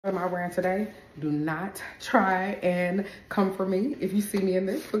What am I wearing today? Do not try and come for me if you see me in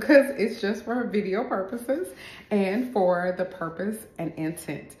this, because it's just for video purposes and for the purpose and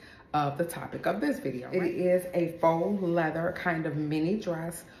intent of the topic of this video. Right? It is a faux leather kind of mini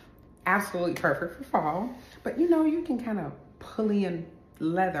dress, absolutely perfect for fall, but you know, you can kind of pull in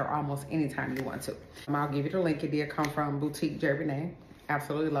leather almost anytime you want to. I'll give you the link. It did come from Boutique J. Renee.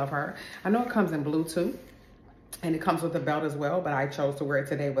 Absolutely love her. I know it comes in blue too. And it comes with a belt as well, but I chose to wear it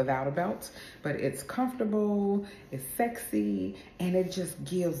today without a belt. But it's comfortable, it's sexy, and it just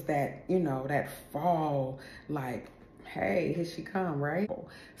gives that, you know, that fall, like, hey, here she come, right?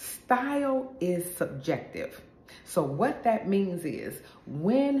 Style is subjective. So what that means is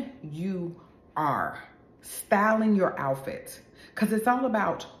when you are styling your outfit, because it's all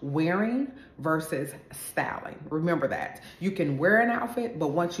about wearing versus styling. Remember that. You can wear an outfit,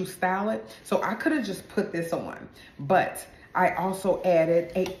 but once you style it, so I could have just put this on, but I also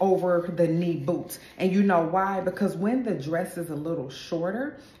added a over the knee boot. And you know why? Because when the dress is a little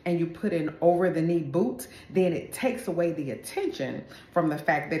shorter and you put an over the knee boot, then it takes away the attention from the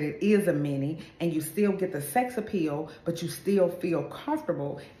fact that it is a mini, and you still get the sex appeal, but you still feel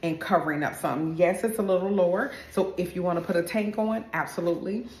comfortable in covering up something. Yes, it's a little lower. So if you want to put a tank on,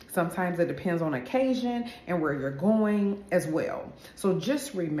 absolutely. Sometimes it depends on occasion and where you're going as well. So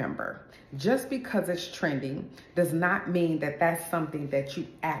just remember, just because it's trending does not mean that that's something that you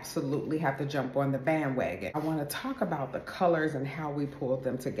absolutely have to jump on the bandwagon. I want to talk about the colors and how we pulled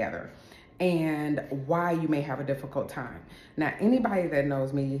them together and why you may have a difficult time. Now, anybody that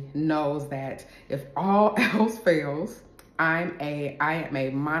knows me knows that if all else fails, I am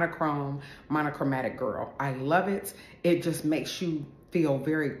a monochromatic girl. I love it. It just makes you feel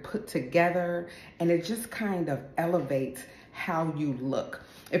very put together, and it just kind of elevates how you look.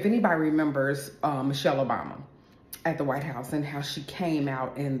 If anybody remembers Michelle Obama at the White House and how she came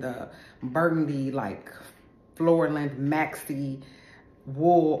out in the burgundy, like floor length maxi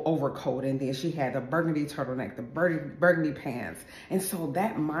wool overcoat, and then she had the burgundy turtleneck, the burgundy pants. And so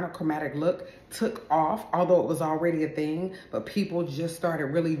that monochromatic look took off, although it was already a thing, but people just started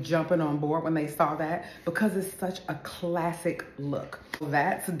really jumping on board when they saw that because it's such a classic look.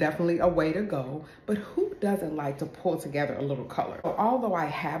 That's definitely a way to go, but who doesn't like to pull together a little color? So although I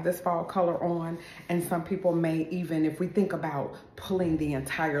have this fall color on, and some people may even, if we think about pulling the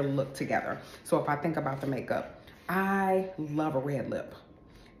entire look together. So if I think about the makeup, I love a red lip.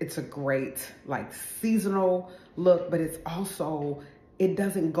 It's a great like seasonal look, but it's also, it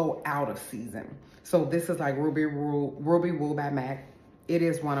doesn't go out of season. So this is like Ruby Woo by MAC. It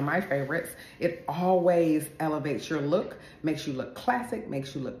is one of my favorites. It always elevates your look, makes you look classic,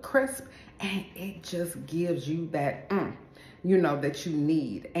 makes you look crisp, and it just gives you that, you know, that you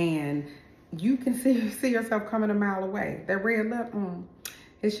need. And you can see yourself coming a mile away. That red lip,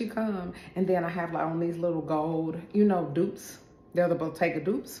 here she come. And then I have like on these little gold, you know, dupes. They're the Bottega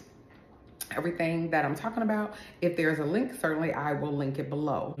dupes. Everything that I'm talking about, if there's a link, certainly I will link it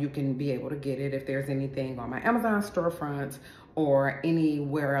below. You can be able to get it if there's anything on my Amazon storefront or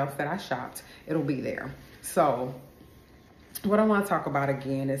anywhere else that I shopped, it'll be there. So what I want to talk about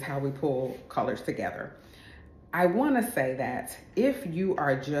again is how we pull colors together. I want to say that if you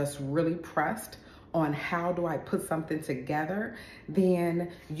are just really pressed on how do I put something together,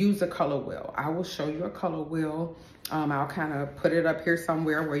 then use a color wheel. I will show you a color wheel. I'll kind of put it up here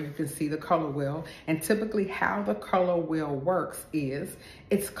somewhere where you can see the color wheel. And typically how the color wheel works is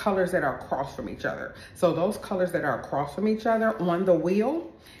it's colors that are across from each other. So those colors that are across from each other on the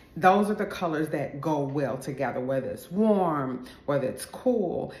wheel, those are the colors that go well together, whether it's warm, whether it's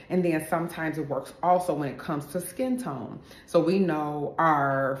cool. And then sometimes it works also when it comes to skin tone. So we know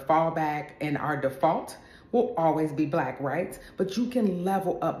our fallback and our default will always be black, right? But you can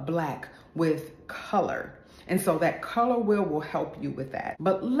level up black with color. And so that color wheel will help you with that.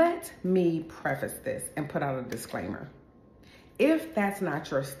 But let me preface this and put out a disclaimer. If that's not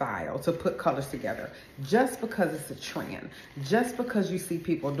your style to put colors together, just because it's a trend, just because you see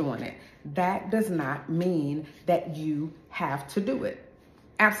people doing it, that does not mean that you have to do it.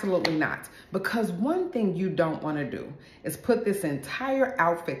 Absolutely not. Because one thing you don't want to do is put this entire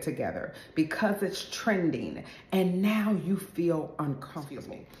outfit together because it's trending and now you feel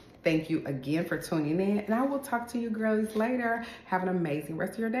uncomfortable. Thank you again for tuning in, and I will talk to you girlies later. Have an amazing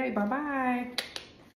rest of your day. Bye-bye.